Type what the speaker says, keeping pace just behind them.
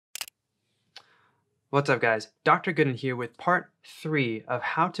What's up, guys? Dr. Goodin here with part 3 of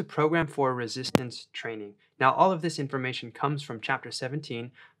how to program for resistance training. Now, all of this information comes from chapter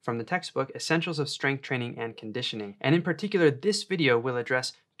 17 from the textbook Essentials of Strength Training and Conditioning. And in particular, this video will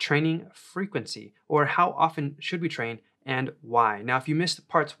address training frequency, or how often should we train and why. Now, if you missed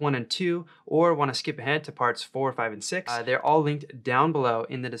parts 1 and 2 or want to skip ahead to parts 4, 5, and 6, they're all linked down below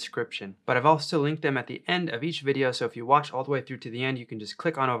in the description. But I've also linked them at the end of each video, so if you watch all the way through to the end, you can just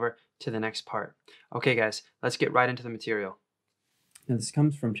click on over to the next part. Okay, guys, let's get right into the material. Now, this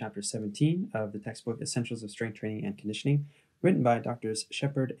comes from chapter 17 of the textbook Essentials of Strength Training and Conditioning, written by Drs.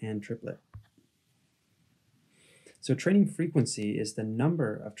 Shepherd and Triplett. So training frequency is the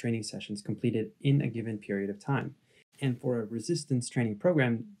number of training sessions completed in a given period of time. And for a resistance training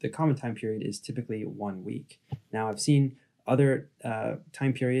program, the common time period is typically 1 week. Now, I've seen other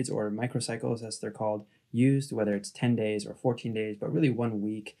time periods, or microcycles as they're called, used, whether it's 10 days or 14 days, but really 1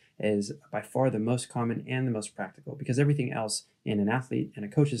 week is by far the most common and the most practical, because everything else in an athlete and a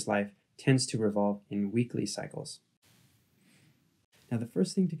coach's life tends to revolve in weekly cycles. Now, the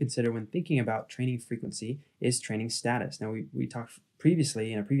first thing to consider when thinking about training frequency is training status. Now, we talked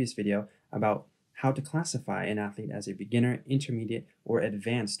previously in a previous video about how to classify an athlete as a beginner, intermediate, or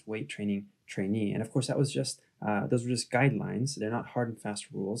advanced weight training trainee. And of course, that was just those were just guidelines. They're not hard and fast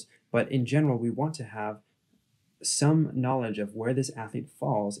rules. But in general, we want to have some knowledge of where this athlete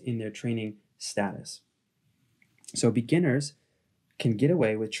falls in their training status. So beginners can get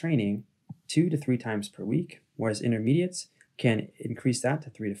away with training 2 to 3 times per week, whereas intermediates can increase that to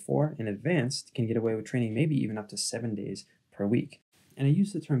 3 to 4, and advanced can get away with training maybe even up to 7 days per week. And I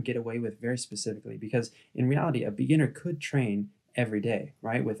use the term get away with very specifically because in reality, a beginner could train every day,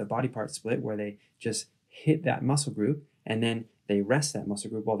 right? With a body part split where they just hit that muscle group and then they rest that muscle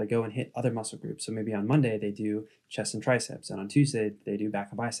group while they go and hit other muscle groups. So maybe on Monday they do chest and triceps, and on Tuesday they do back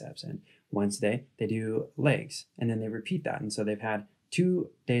and biceps, and Wednesday they do legs, and then they repeat that. And so they've had 2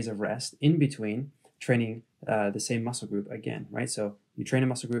 days of rest in between training the same muscle group again, right? So you train a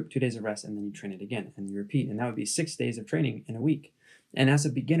muscle group, 2 days of rest, and then you train it again and you repeat. And that would be 6 days of training in a week. And as a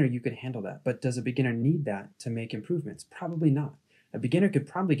beginner, you could handle that. But does a beginner need that to make improvements? Probably not. A beginner could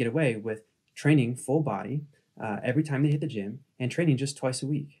probably get away with training full body every time they hit the gym and training just twice a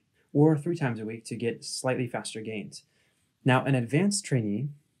week or 3 times a week to get slightly faster gains. Now, an advanced trainee,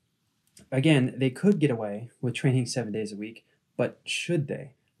 again, they could get away with training 7 days a week, but should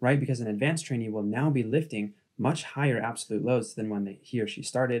they, right? Because an advanced trainee will now be lifting much higher absolute loads than when he or she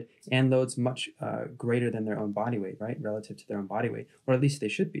started, and loads much greater than their own body weight, right? Relative to their own body weight, or at least they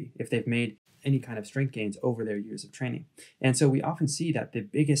should be if they've made any kind of strength gains over their years of training. And so we often see that the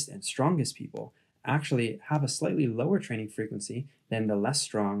biggest and strongest people actually have a slightly lower training frequency than the less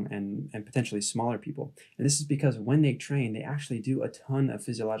strong and potentially smaller people. And this is because when they train, they actually do a ton of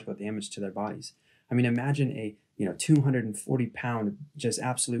physiological damage to their bodies. I mean, imagine a 240-pound just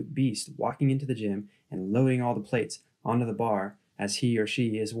absolute beast walking into the gym and loading all the plates onto the bar as he or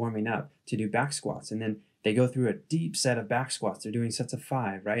she is warming up to do back squats. And then they go through a deep set of back squats. They're doing sets of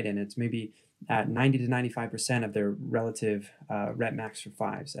 5, right? And it's maybe at 90 to 95% of their relative rep max for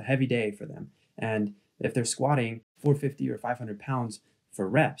 5s, a heavy day for them. And if they're squatting 450 or 500 pounds for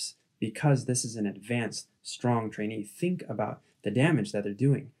reps, because this is an advanced, strong trainee, think about the damage that they're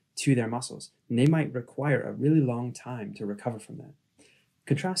doing to their muscles. And they might require a really long time to recover from that.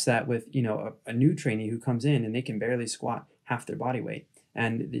 Contrast that with, a new trainee who comes in and they can barely squat half their body weight.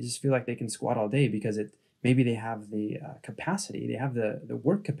 And they just feel like they can squat all day because maybe they have the capacity, they have the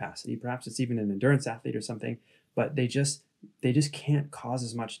work capacity. Perhaps it's even an endurance athlete or something, but they just can't cause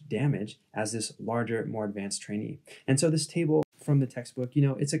as much damage as this larger, more advanced trainee. And so this table from the textbook,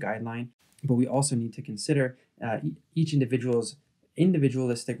 it's a guideline, but we also need to consider each individual's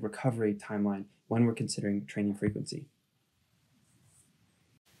individualistic recovery timeline when we're considering training frequency.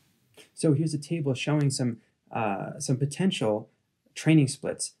 So here's a table showing some potential training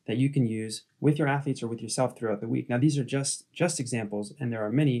splits that you can use with your athletes or with yourself throughout the week. Now, these are just examples, and there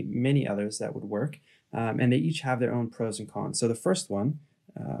are many, many others that would work, and they each have their own pros and cons. So the first one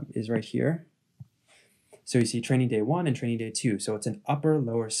is right here. So you see training day 1 and training day 2. So it's an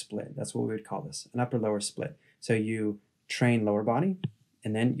upper-lower split. That's what we would call this, an upper-lower split. So you train lower body,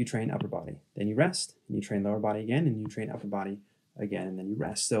 and then you train upper body. Then you rest, and you train lower body again, and you train upper body again, and then you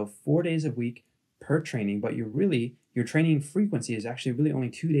rest. So 4 days a week per training, but your training frequency is actually really only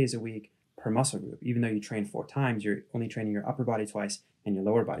 2 days a week per muscle group. Even though you train 4 times, you're only training your upper body twice and your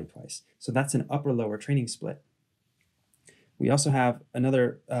lower body twice. So that's an upper-lower training split. We also have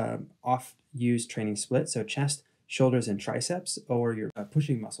another oft-used training split. So chest, shoulders, and triceps, or your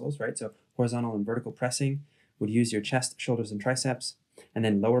pushing muscles, right? So horizontal and vertical pressing would use your chest, shoulders, and triceps. And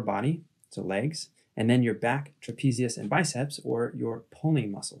then lower body, so legs, and then your back, trapezius, and biceps, or your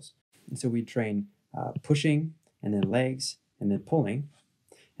pulling muscles. And so we train pushing, and then legs, and then pulling,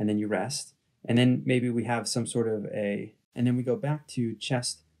 and then you rest. And then maybe we have some sort of and then we go back to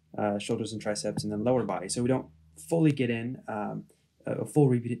chest, shoulders, and triceps, and then lower body. So we don't fully get in a full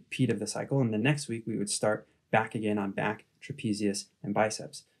repeat of the cycle. And the next week we would start back again on back, trapezius, and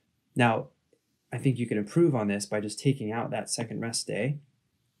biceps. Now, I think you can improve on this by just taking out that second rest day,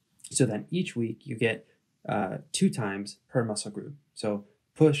 so that each week you get 2 times per muscle group. So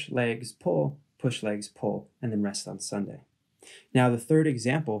push, legs, pull, and then rest on Sunday. Now the third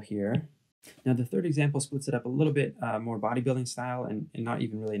example splits it up a little bit more bodybuilding style, and not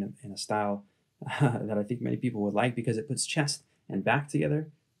even really in a style that I think many people would like, because it puts chest and back together,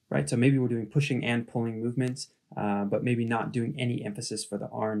 right? So maybe we're doing pushing and pulling movements, but maybe not doing any emphasis for the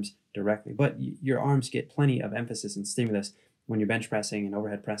arms directly. But your arms get plenty of emphasis and stimulus when you're bench pressing and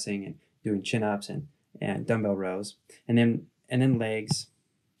overhead pressing and doing chin-ups and dumbbell rows. And then legs,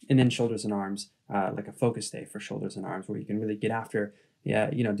 and then shoulders and arms, like a focus day for shoulders and arms, where you can really get after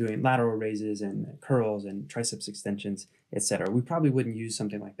doing lateral raises and curls and triceps extensions, etc. We probably wouldn't use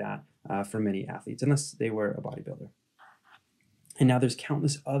something like that for many athletes unless they were a bodybuilder. And now there's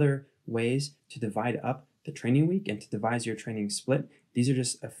countless other ways to divide up the training week and to devise your training split. These are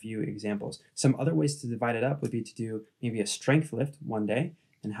just a few examples. Some other ways to divide it up would be to do maybe a strength lift one day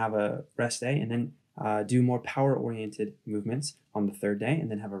and have a rest day, and then do more power-oriented movements on the third day, and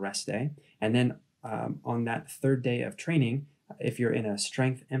then have a rest day. And then on that third day of training, if you're in a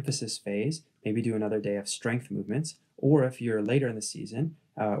strength emphasis phase, maybe do another day of strength movements. Or if you're later in the season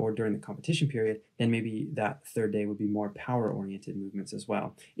or during the competition period, then maybe that third day would be more power-oriented movements as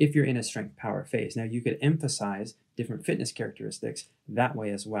well, if you're in a strength power phase. Now, you could emphasize different fitness characteristics that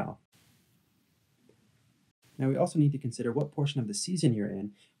way as well. Now, we also need to consider what portion of the season you're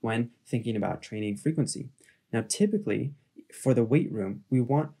in when thinking about training frequency. Now, typically, for the weight room, we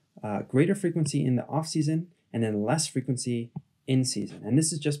want greater frequency in the off-season and then less frequency in season. And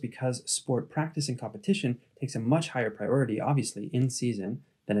this is just because sport practice and competition takes a much higher priority, obviously, in season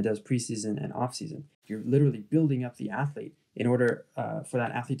than it does preseason and off-season. You're literally building up the athlete in order for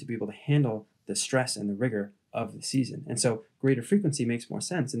that athlete to be able to handle the stress and the rigor of the season. And so greater frequency makes more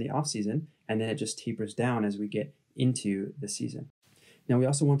sense in the off-season, and then it just tapers down as we get into the season. Now, we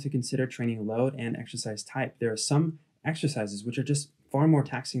also want to consider training load and exercise type. There are some exercises which are just far more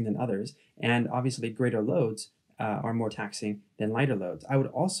taxing than others, and obviously greater loads are more taxing than lighter loads. I would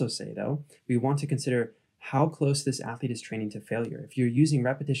also say, though, we want to consider how close this athlete is training to failure. If you're using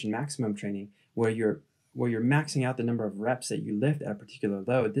repetition maximum training, where you're maxing out the number of reps that you lift at a particular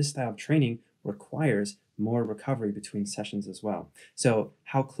load, this style of training requires more recovery between sessions as well. So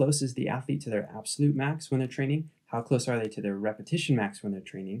how close is the athlete to their absolute max when they're training? How close are they to their repetition max when they're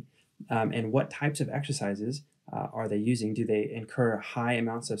training? And what types of exercises are they using? Do they incur high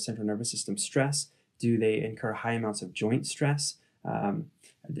amounts of central nervous system stress? Do they incur high amounts of joint stress?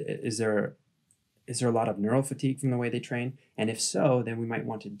 Is there a lot of neural fatigue from the way they train? And if so, then we might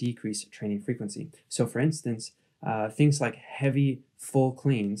want to decrease training frequency. So for instance, things like heavy full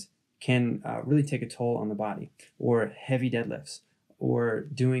cleans can really take a toll on the body, or heavy deadlifts, or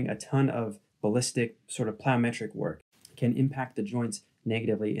doing a ton of ballistic sort of plyometric work can impact the joints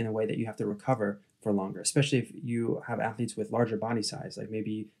negatively in a way that you have to recover for longer, especially if you have athletes with larger body size, like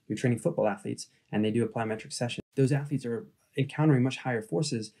maybe you're training football athletes and they do a plyometric session. Those athletes are encountering much higher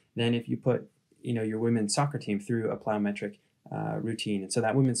forces than if you put your women's soccer team through a plyometric routine. And so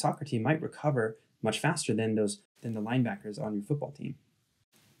that women's soccer team might recover much faster than the linebackers on your football team.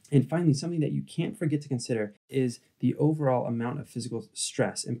 And finally, something that you can't forget to consider is the overall amount of physical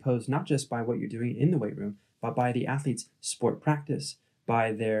stress imposed not just by what you're doing in the weight room, but by the athlete's sport practice,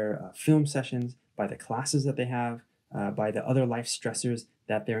 by their film sessions, by the classes that they have, by the other life stressors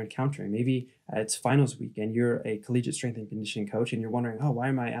that they're encountering. Maybe it's finals week and you're a collegiate strength and conditioning coach and you're wondering, why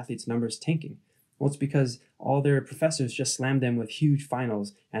are my athletes' numbers tanking? Well, it's because all their professors just slammed them with huge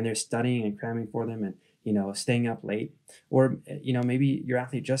finals and they're studying and cramming for them and staying up late. Or maybe your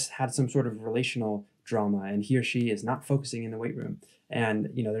athlete just had some sort of relational drama and he or she is not focusing in the weight room, and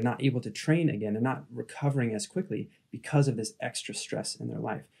they're not able to train again. They're not recovering as quickly because of this extra stress in their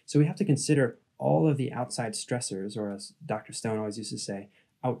life. So we have to consider all of the outside stressors, or as Dr. Stone always used to say,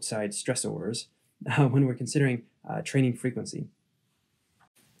 outside stressors, when we're considering training frequency.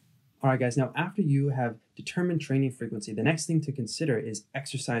 All right, guys, now after you have determined training frequency, the next thing to consider is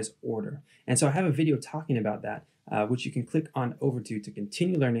exercise order. And so I have a video talking about that, which you can click on over to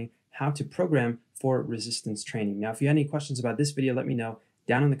continue learning how to program for resistance training. Now, if you have any questions about this video, let me know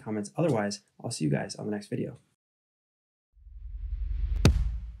down in the comments. Otherwise, I'll see you guys on the next video.